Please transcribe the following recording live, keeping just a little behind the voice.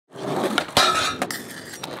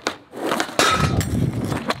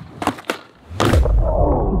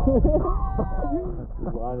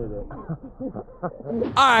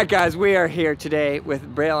Alright guys, we are here today with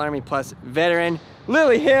Braille Army Plus veteran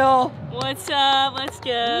Lillie Hill. What's up? Let's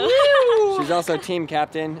go. She's also team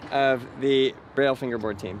captain of the Braille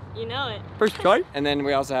Fingerboard team. You know it. First try. And then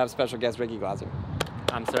we also have special guest Ricky Glaser.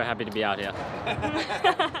 I'm so happy to be out here.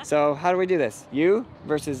 So how do we do this? You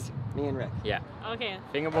versus me and Rick. Yeah. Okay.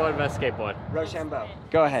 Fingerboard vs Skateboard. Rochambeau.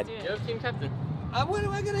 Go ahead. You're team captain. What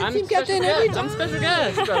am I gonna I'm team captain every time? I'm special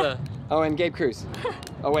guest, brother. Oh, and Gabe Cruz.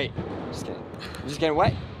 Oh wait, just kidding. Just kidding.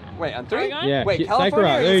 What? Wait, on three? Yeah. Wait, Psych California.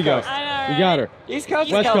 her out. Or There you East go. Coast? I know, right? You got her. East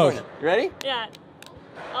Coast, West California. Coast. You ready? Yeah.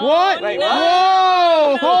 What? Oh, Wait, no.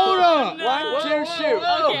 Whoa! Hold up! No. 1, 2, shoot.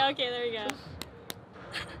 Okay, there we go.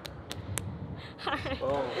 Alright.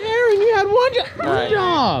 Aaron, you had one job. All right. Good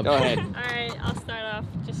job. Go ahead. Alright, I'll start off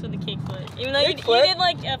just with the kickflip. Even though you Kickflip? did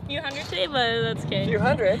like a few hundred today, but that's okay. A few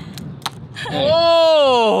hundred.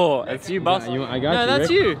 Whoa! That's you, boss. I got no, you, that's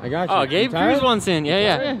Rick. you. I got you. Oh, Gabe You tired? Cruz wants in.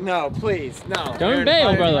 Yeah. No, please, no. Don't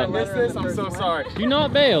bail, brother. I missed this. I'm so sorry. Do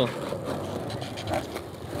not bail.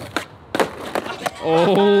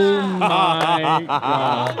 Oh my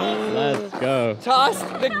God. Let's go. Toss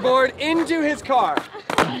the board into his car.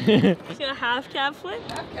 He's gonna half cab flip.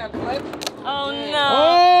 Half cab flip. Oh no.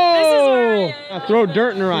 Oh! This is where Throw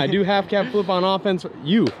dirt in her eye. Do half cab flip on offense.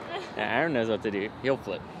 You. Yeah, Aaron knows what to do. He'll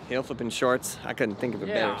flip. Heel flipping shorts. I couldn't think of a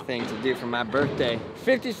better thing to do for my birthday.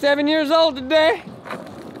 57 years old today.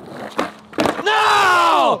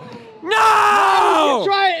 No! No!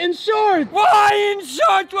 Try it in shorts. Why in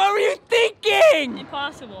shorts? What were you thinking?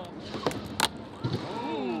 impossible.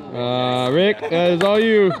 Rick, that is all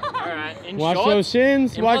you. Alright, in Watch shorts. those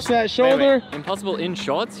shins. Watch that shoulder. Wait. Impossible in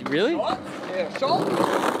shorts? Really? Yeah, shorts.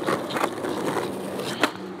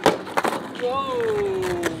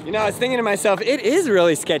 Whoa. You know, I was thinking to myself, it is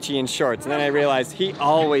really sketchy in shorts. And then I realized he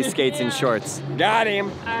always skates in shorts. Got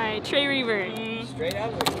him. Alright, tray revert. Straight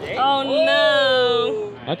out of the gate. Oh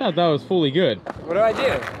no. I thought that was fully good. What do I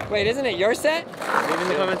do? Wait, isn't it your set? Leave in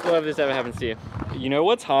the comments below if this ever happens to you. You know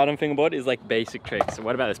what's hard on fingerboard is like basic tricks. So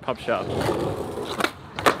what about this pop shove?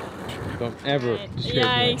 Don't ever disgrace me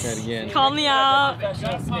like that again. Call me out.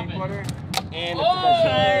 Professional skateboarder and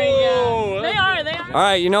There we go. They are. All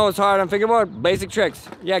right, you know what's hard on fingerboard? Basic tricks.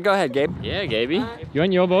 Yeah, go ahead, Gabe. Yeah, Gaby. You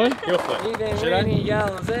want your boy? He'll flip. Even when he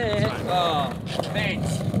yells it. Oh,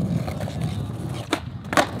 thanks.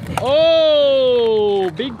 Oh,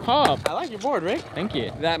 big pop. I like your board, Rick. Thank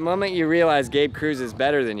you. That moment you realize Gabe Cruz is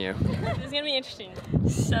better than you. This is gonna be interesting.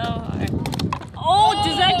 So hard. Oh,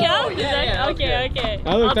 does that count? yeah, okay.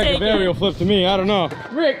 That looked like a varial flip to me. I don't know.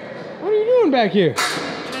 Rick, what are you doing back here?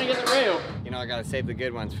 Trying to get the rail. You know, I gotta save the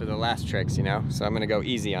good ones for the last tricks, you know? So I'm gonna go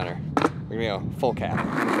easy on her. We're gonna go full cap.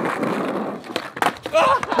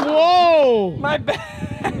 Whoa! My back!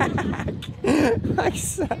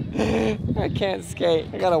 I can't skate.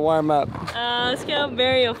 I gotta warm up. Let's go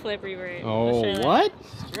varial flip revert. Oh, what?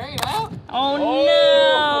 Straight out? Oh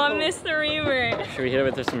no, I missed the revert. Should we hit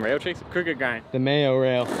it with some rail tricks? Crooked grind. The Mayo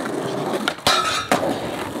rail.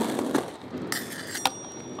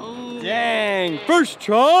 Oh. Dang! First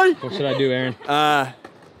try! What should I do, Aaron? Front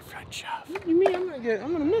shove. What do you mean?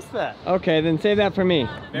 I'm gonna miss that. Okay, then save that for me.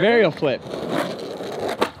 Varial flip.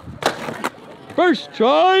 First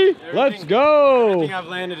try. Let's go. Everything I've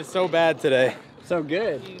landed is so bad today. So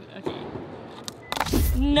good. Okay.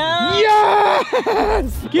 No.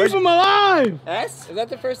 Yes! Keep him alive. S? Is that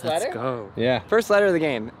the first letter? Let's go. Yeah. First letter of the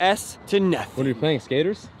game. S to nothing. What are you playing?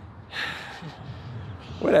 Skaters?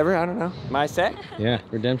 Whatever, I don't know. My set? Yeah.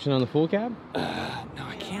 Redemption on the full cab? No,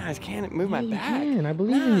 I can't. I can't move my You back. can. I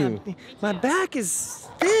believe in you. My back is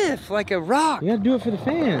stiff like a rock. You gotta do it for the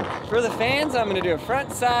fans. For the fans, I'm gonna do a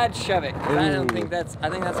front side shove it. 'Cause I don't think that's. I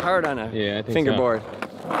think that's hard on a Yeah, I think fingerboard.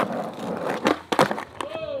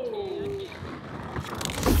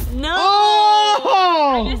 No.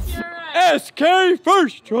 Oh! Yes, you're right. SK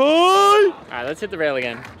first try. All right, let's hit the rail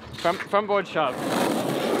again. Front board shove.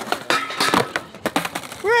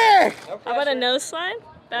 Rick! How about a nose slide?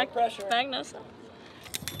 Back pressure. Back nose slide.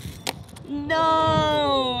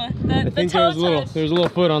 No. I think there was a little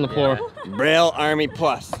foot on the floor. Braille Army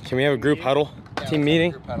Plus. Can we have a group huddle? Team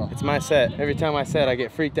meeting? Group huddle. It's my set. Every time I set, I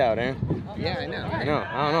get freaked out, Aaron. Yeah, I know. I know.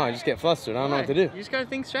 I don't know. I just get flustered. I don't know what to do. You just gotta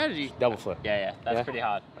think strategy. Double flip. Yeah, that's Yeah? pretty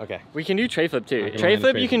hard. Okay. We can do tray flip too. can Tray land a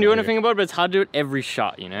flip tray you can flip do on a right here. fingerboard, but it's hard to do it every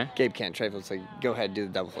shot, you know? Gabe can't trade flip, so go ahead, do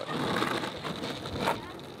the double flip.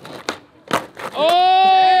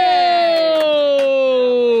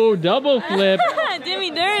 Oh! Double flip. Did me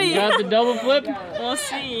dirty. You got the double flip? We'll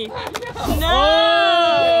see. Oh! No.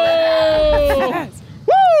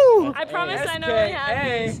 Woo! I I promise I know what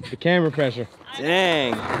happens. The camera pressure.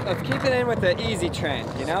 Dang. Let's keep it in with the easy trend,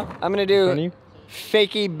 you know? I'm gonna do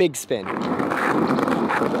fakey big spin.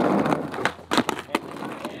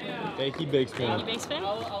 Fakey big spin. Big spin?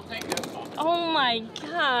 Oh my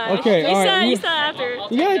god. Okay, all right. You said after.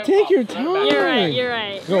 You gotta take your time. You're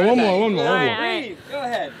right. Go, one more. All right. Breathe. Go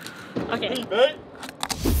ahead. Okay.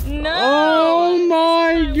 No. Oh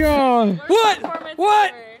my god.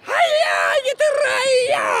 What? Hiya!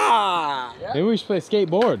 Maybe we should play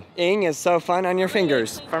skateboard. Ing is so fun on your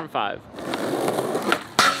fingers. Front 5.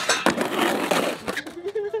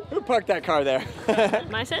 Who parked that car there?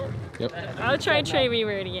 My set? Yep. I'll try tray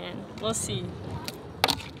revert again. We'll see.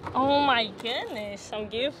 Oh my goodness, I'm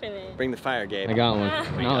goofing it. Bring the fire, Gabe. I got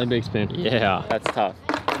one. Nollie big spin. Yeah, that's tough.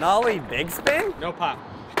 Nollie big spin? No pop.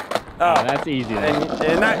 Oh, That's easy then.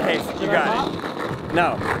 in that case, you got it.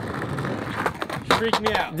 No. Freak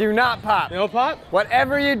me out. Do not pop. No pop?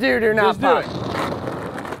 Whatever you do, do not Just do pop. it.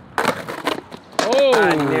 Oh!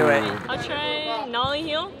 I knew it. I'll try Lillie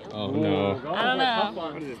Hill. Oh no. I don't know.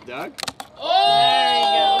 What is this, Doug? There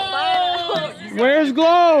you go. Where's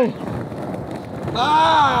Glow?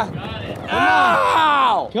 Ah!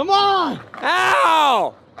 Ow! Come on!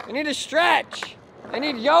 Ow! I need to stretch. I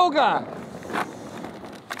need yoga.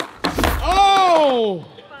 Oh!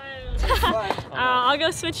 I'll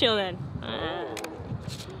go switch heel then.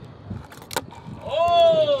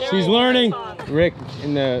 She's learning. Rick,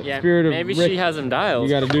 in the Yeah, spirit of maybe Rick, she has them dials. you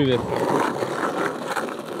gotta do this.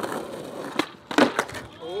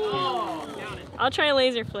 I'll try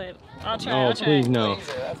laser flip. I'll try. Oh, please no.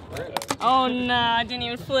 Oh no, I didn't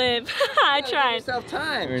even flip. I tried. Yourself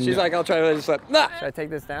time. You're She's no- like, I'll try to flip. Nah. Should I take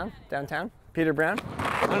this downtown? Peter Brown?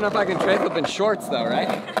 I don't know if I can tray flip in shorts though, right?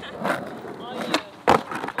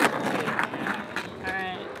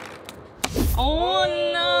 Alright. Oh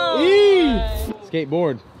no!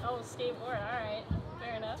 Skateboard. Oh, skateboard. Alright.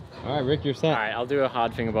 Fair enough. All right, Rick, you're set. Alright, I'll do a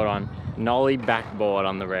hard fingerboard on nollie backboard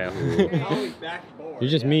on the rail. You're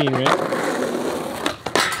just mean, Rick.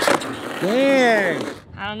 Dang!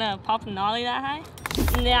 I don't know. Pop a nollie that high?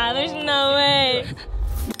 Yeah, there's no way.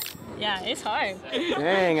 Yeah, it's hard.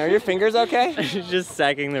 Dang, are your fingers okay? She's just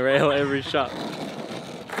sacking the rail every shot.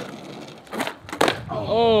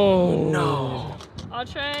 Oh No. I'll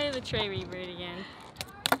try the tray revert again.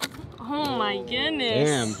 Oh my goodness.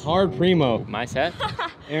 Damn, hard primo. My set?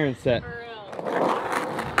 Aaron's set. For real.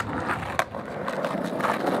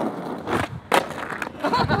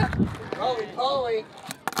 Holy poly.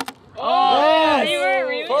 Oh, yes.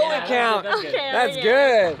 revert. Fully count. Okay, That's okay.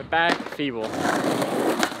 good. The back feeble.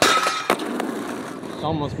 It's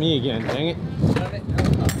almost me again, dang it.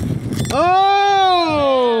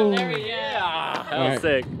 Oh! There we go. That All was right,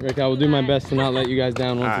 sick. Rick, I will do my best to not let you guys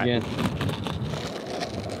down once All right. again.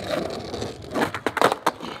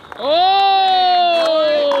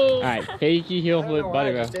 Oh! Alright, fakey heel flip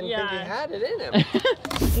buddy roll. Didn't Yeah. think he had it in him.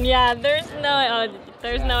 Yeah, there's no way. Oh,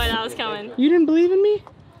 there's no way that was coming. You didn't believe in me?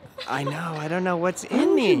 I know, I don't know what's in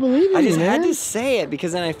don't me. you believe in I just me, had man? to say it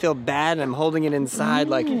because then I feel bad and I'm holding it inside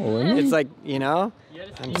like, No, it's like, you know?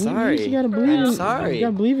 I'm sorry. You gotta believe I'm in, sorry. You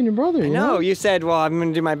gotta believe in your brother, you No, know? you said, well, I'm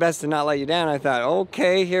gonna do my best to not let you down. I thought,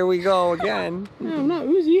 okay, here we go again. No, I'm not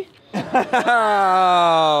Uzi.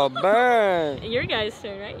 Oh, burn. Your guys'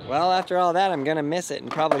 turn, right? Well, after all that, I'm gonna miss it and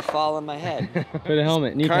probably fall on my head. Put a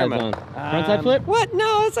helmet, knee pads Karma. on. Frontside flip? What?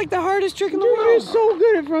 No, it's like the hardest trick in the Dude, you're world. so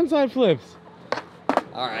good at frontside flips.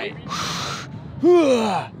 All right.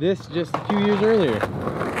 This just a few years earlier.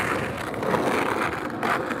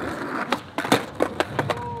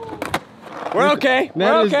 We're okay.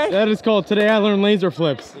 We're okay. That is called Today I Learned Laser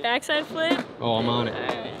Flips. Backside flip. Oh, I'm on it.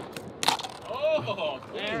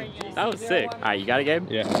 There we go. That was sick. Alright, you got it,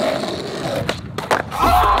 Gabe? Yeah.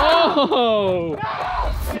 Oh!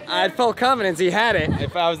 I had full confidence he had it.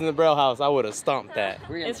 If I was in the Braille house, I would have stomped that.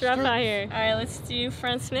 It's rough out here. All right, let's do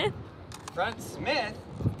front Smyth. Front Smyth.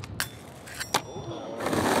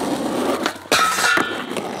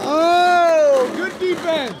 Oh, good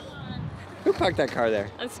defense. Who parked that car there?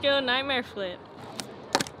 Let's go nightmare flip.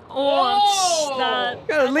 Oh, that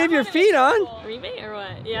Gotta leave your feet on. rebate or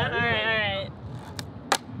what? Yeah. All right.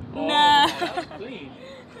 No.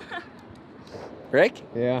 Rick?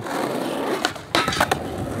 Yeah.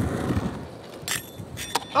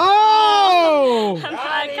 Oh!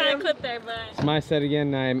 I kind of clipped there, but It's my set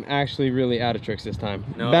again. I'm actually really out of tricks this time.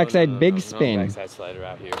 Backside big spin. Backside slider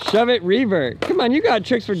out here. Shove it revert. Come on, you got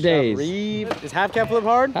tricks for days. Is half cap flip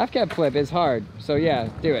hard? Half cap flip is hard, so yeah,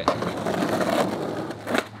 do it.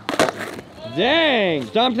 Dang!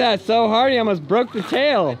 Jumped that so hard he almost broke the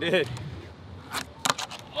tail. Did.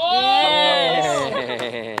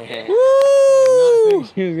 yes. Woo!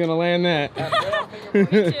 He was gonna land that. Me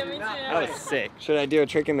too. That was sick. Should I do a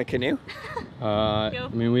trick in the canoe? I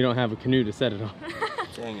mean, we don't have a canoe to set it on.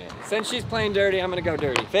 Dang it. Since she's playing dirty, I'm gonna go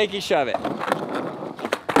dirty. Fakey, shove it.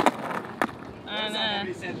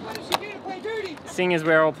 Seeing as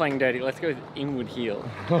we're all playing dirty, let's go with inward heel.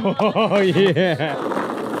 Oh, yeah.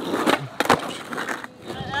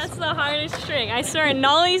 That's the hardest trick. I swear,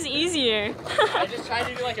 nollie's easier. I just tried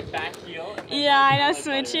to do like a back heel. Yeah, I know,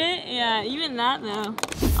 switch it. Yeah, even that though.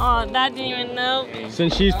 Oh, that didn't even know.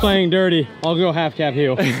 Since she's playing dirty, I'll go half cap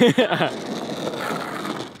heel.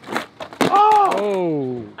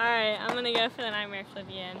 Oh! Alright, I'm gonna go for the nightmare flip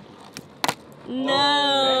again.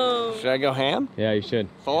 No! Should I go ham? Yeah, you should.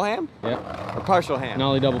 Full ham? Yep. Or partial ham?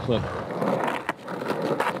 Nollie double flip.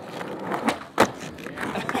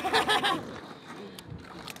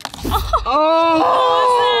 Oh!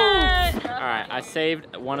 All right, I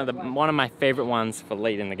saved one of my favorite ones for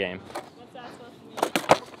late in the game. What's that supposed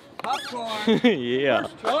Popcorn! Yeah.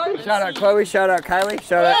 Shout out Chloe, shout out Kylie,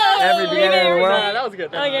 shout out every beginner in the world. That was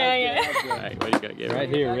good. Okay. All right, what do you got, Gabe? Right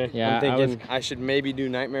here, Rick. Yeah, I'm thinking I should maybe do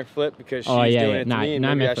nightmare flip because she's Oh yeah, doing yeah. it to me, and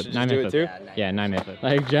maybe I should just do it too. Yeah, nightmare flip.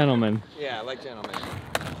 Like gentlemen. Yeah, like gentlemen.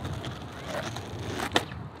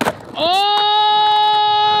 Oh!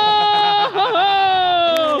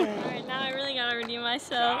 Alright, now I really gotta redeem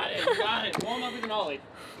myself. Got it. Warm up with an ollie.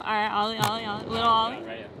 Alright, ollie. Little ollie.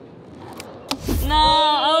 Right here.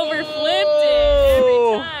 No, overflipped it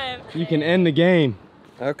every time. You can end the game.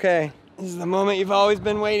 Okay, this is the moment you've always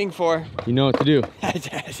been waiting for. You know what to do.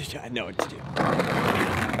 I know what to do.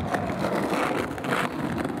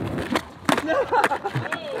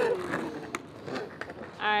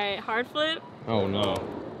 Alright, hard flip. Oh no.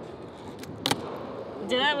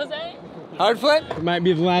 Was that it? Hard flip? It might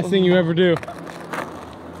be the last thing you ever do.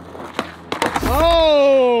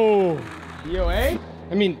 Oh! DOA?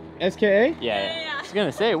 I mean, SKA? Yeah. I was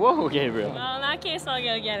gonna say, whoa, Gabriel. Well, in that case, I'll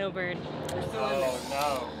go ghetto bird. Oh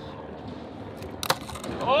no.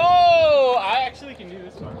 Oh, I actually can do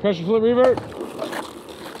this one. Pressure flip revert.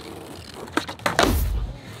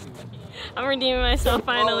 I'm redeeming myself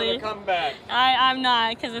finally. Come back. I'm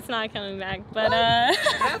not, because it's not coming back. But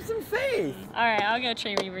Have some faith. alright, I'll go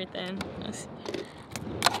tray revert then.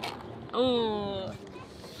 Ooh.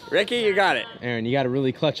 Ricky, you got it. Aaron, you gotta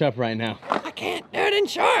really clutch up right now. I can't do it in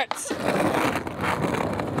shorts.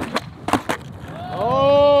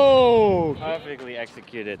 Oh! Perfectly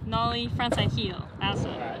executed. Nollie frontside heel. That's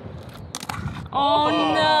it. Oh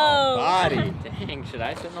no! Body. Dang, should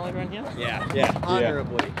I sit nollie run here? Yeah.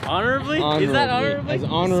 Honorably. Honorably? Is that honorably? As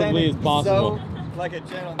honorably as possible. So, like a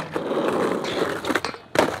gentleman.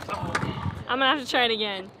 I'm gonna have to try it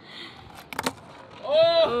again.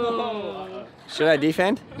 Oh! Should I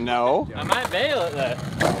defend? No. I might bail it though.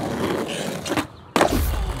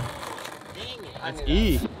 That's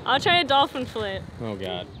E. I'll try a dolphin flip. Oh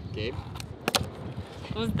god. Gabe?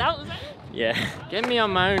 Was that it? Yeah. Get me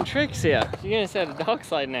on my own tricks here. You're gonna set a dog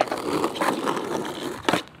slide next.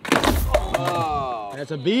 Oh.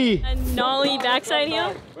 That's a B. A nollie backside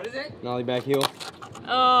heel? What is it? Nollie back heel.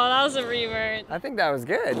 Oh, that was a revert. I think that was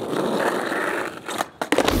good.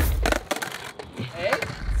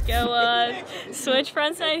 Let's go switch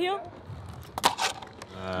frontside heel.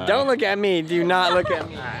 Don't look at me. Do not look at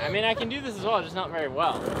me. I mean, I can do this as well, just not very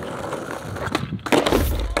well.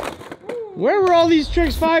 Where were all these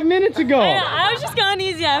tricks 5 minutes ago? I was just going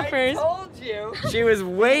easy at first. Told you. She was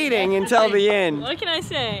waiting until the end. What can I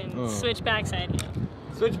say? Oh. Switch backside heel.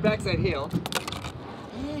 Switch backside heel.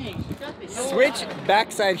 Switch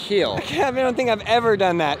backside heel. I don't think I've ever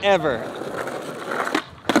done that, ever.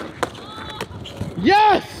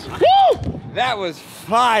 Yes! Woo! That was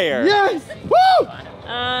fire. Yes! Woo!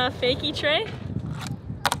 Fakey tray.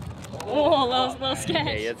 Oh, little sketch.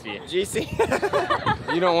 Okay, that's you.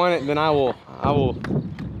 GC. You don't want it, then I'll hold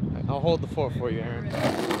the fort for you, Aaron.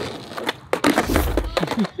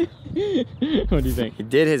 What do you think? He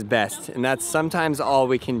did his best, and that's sometimes all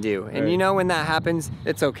we can do. And you know when that happens,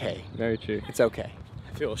 it's okay. Very true. It's okay.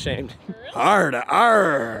 I feel ashamed. Hard,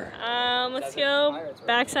 arr. Let's go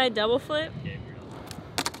backside double flip.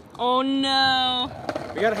 Oh no.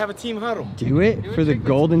 We gotta have a team huddle. Do it for the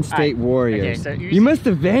Golden State Warriors. Okay, so you must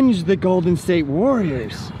avenge the Golden State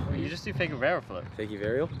Warriors. You just do fake barrel flip. Fakey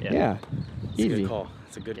varial? Yeah. It's a Easy. good call.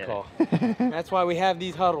 It's a good Get call. That's why we have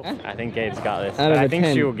these huddles. I think Gabe's got this. Out of I a think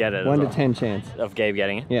 10, she will get it. 1 as to well. 10 chance. Of Gabe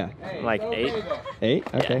getting it? Yeah. Like 8? 8?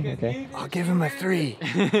 Okay, okay. I'll give him a 3.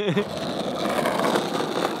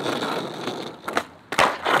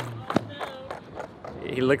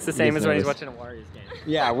 He looks the same He's as when he's nervous. watching a Warriors game.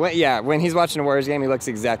 Yeah, when he's watching a Warriors game, he looks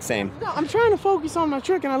the exact same. No, I'm trying to focus on my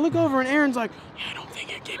trick, and I look over, and Aaron's like, "Yeah, I don't think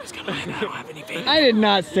Gabe is I did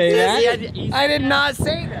not say that. I did not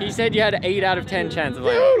say that. He said you had an 8 out of 10 chance of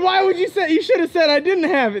landing. Dude, why would you say? You should have said I didn't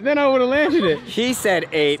have it. Then I would have landed it. He said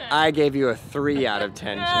 8. I gave you a 3 out of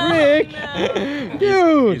 10. Rick,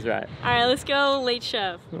 dude. He's right. All right, let's go late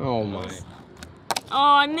shove. Oh my.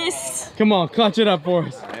 Oh, I missed. Come on, clutch it up for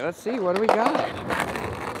us. All right, let's see. What do we got?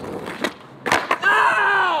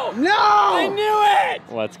 No! I knew it!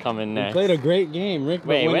 What's coming next? Played a great game, Rick. but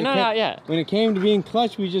Wait, when we're it not came- out yet. When it came to being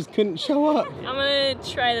clutch, we just couldn't show up. I'm gonna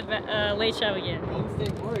try the late shove again.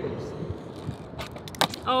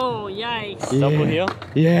 Oh, yikes. Double heel?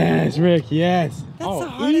 Yes, Rick, yes. That's the Oh,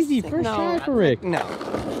 hardest easy. thing. First No, try for Rick. No.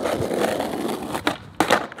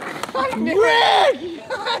 Rick! I knew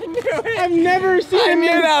it! I've never seen I him knew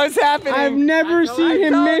miss. that was happening. I've never seen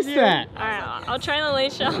him told miss you. that. All right, I'll try the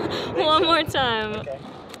late shove one more time.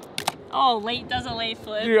 Oh, late does a late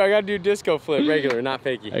flip. Dude, I gotta do disco flip, regular, not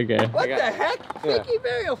fakie. Okay. What the heck? Fakie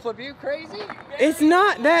varial flip, you crazy? It's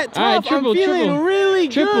not that All right, tough. triple, I'm feeling triple. really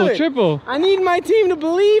good. Triple. I need my team to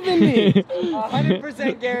believe in me.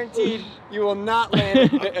 100% guaranteed you will not land.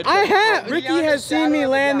 I have. Ricky Beyond has a seen shadow me of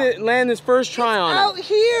a land doubt. land this first try on Out it.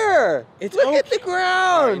 here! It's Look at okay. the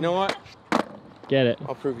ground! You know what? Get it.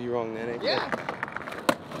 I'll prove you wrong then. Eh? Yeah.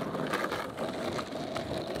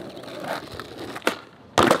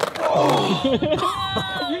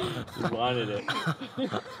 Just wanted it.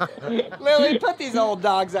 Lily, put these old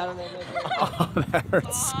dogs out of there. Oh, that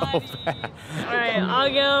hurts so bad. All right, I'll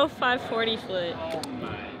go 540 flip.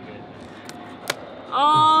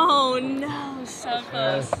 Oh no, so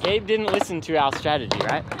close. Gabe didn't listen to our strategy,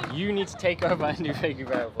 right? You need to take over and do fakie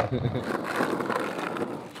varial flip.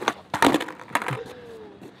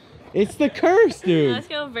 It's the curse, dude. Let's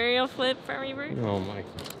go varial flip for me, bro. Oh my.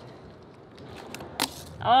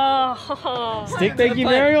 Oh. Stick fakie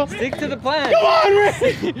varial. Stick to the plan. Come on, Rick.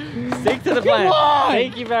 Stick to the plan. Come on.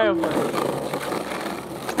 Fakie varial flip.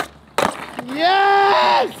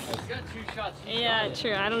 Yes. Yeah,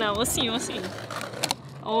 true. I don't know. We'll see. We'll see.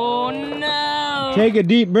 Oh no. Take a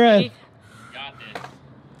deep breath.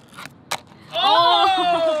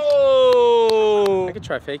 Oh. I could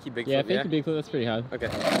try fakie big Yeah, flip, fakie big flip, that's pretty hard. Okay.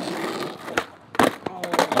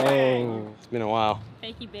 Oh. It's been a while.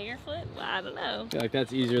 Fakey bigger flip? I don't know. I feel like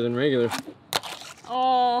that's easier than regular.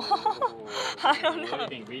 Oh. I don't What do know. you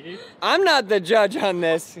think, redo? I'm not the judge on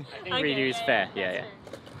this. I think Okay, redo is fair. Yeah.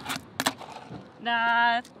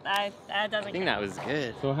 Nah, that doesn't I think that was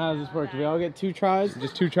good. So how does this work? Do we all get 2 tries?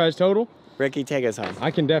 Just 2 tries total? Ricky, take us home. I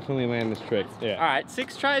can definitely land this trick. Yeah. All right,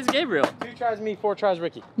 6 tries, Gabriel. 2 tries me, 4 tries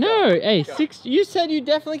Ricky. No, hey, 6. You said you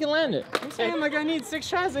definitely can land it. I'm saying like I need 6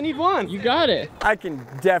 tries, I need 1. You got it. I can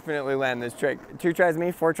definitely land this trick. 2 tries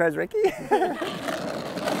me, 4 tries Ricky.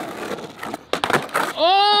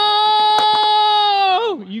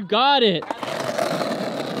 Oh! You got it.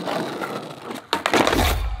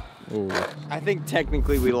 Oh. I think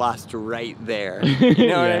technically we lost right there. You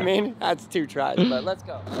know what I Yeah. mean? That's 2 tries, but let's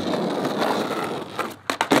go.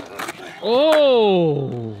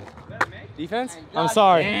 Oh! Defense? I'm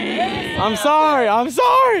sorry. I'm sorry. I'm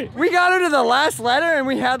sorry. We got her to the last letter and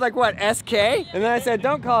we had like what, SK? And then I said,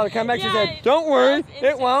 don't call it. Come back, she Yeah, said, don't worry, that's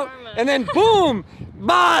it won't. instant karma. And then boom,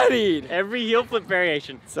 bodied. Every heel flip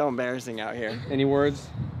variation. So embarrassing out here. Any words?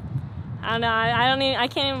 I don't know. I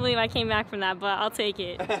can't even believe I came back from that, but I'll take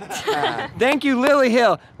it. Thank you, Lillie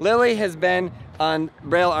Hill. Lillie has been on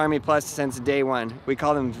Braille Army Plus since day 1. We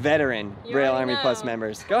call them veteran You Braille already Army Plus know.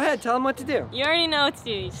 members. Go ahead, tell them what to do. You already know what to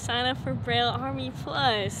do. You sign up for Braille Army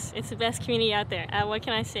Plus. It's the best community out there. What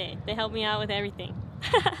can I say? They help me out with everything.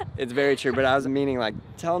 It's very true, but I was meaning like,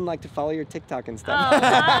 tell them like to follow your TikTok and Oh, stuff.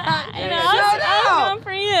 I was going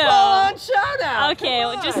for you. Full-on shout out. Okay,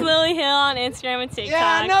 well, just Lillie Hill on Instagram and TikTok.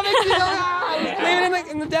 Yeah, no big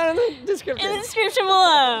deal. Leave it down in the description. In the description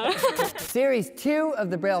below. Series 2 of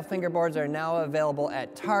the Braille Fingerboards are now available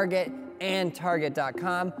at Target and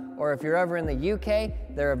Target.com, or if you're ever in the UK,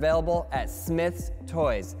 they're available at Smyth's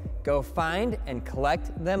Toys. Go find and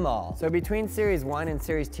collect them all. So between Series 1 and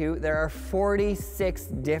Series 2, there are 46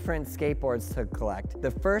 different skateboards to collect.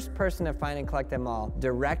 The first person to find and collect them all,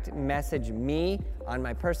 direct message me on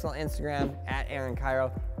my personal Instagram,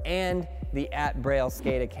 @AaronKyro, and the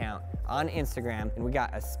 @BrailleSkate account on Instagram, and we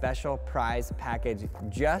got a special prize package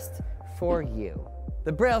just for you.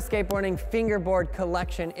 The Braille Skateboarding Fingerboard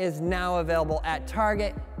Collection is now available at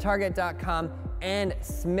Target, Target.com, and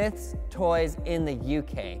Smyth's Toys in the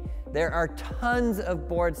UK. There are tons of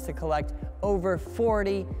boards to collect, over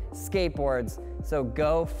 40 skateboards, so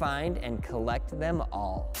go find and collect them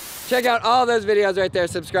all. Check out all those videos right there.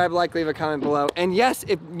 Subscribe, like, leave a comment below. And yes,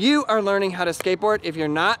 if you are learning how to skateboard, if you're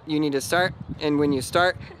not, you need to start And when you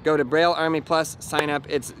start, go to Braille Army Plus, sign up.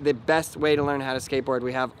 It's the best way to learn how to skateboard.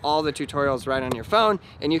 We have all the tutorials right on your phone,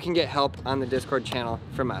 and you can get help on the Discord channel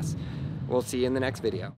from us. We'll see you in the next video.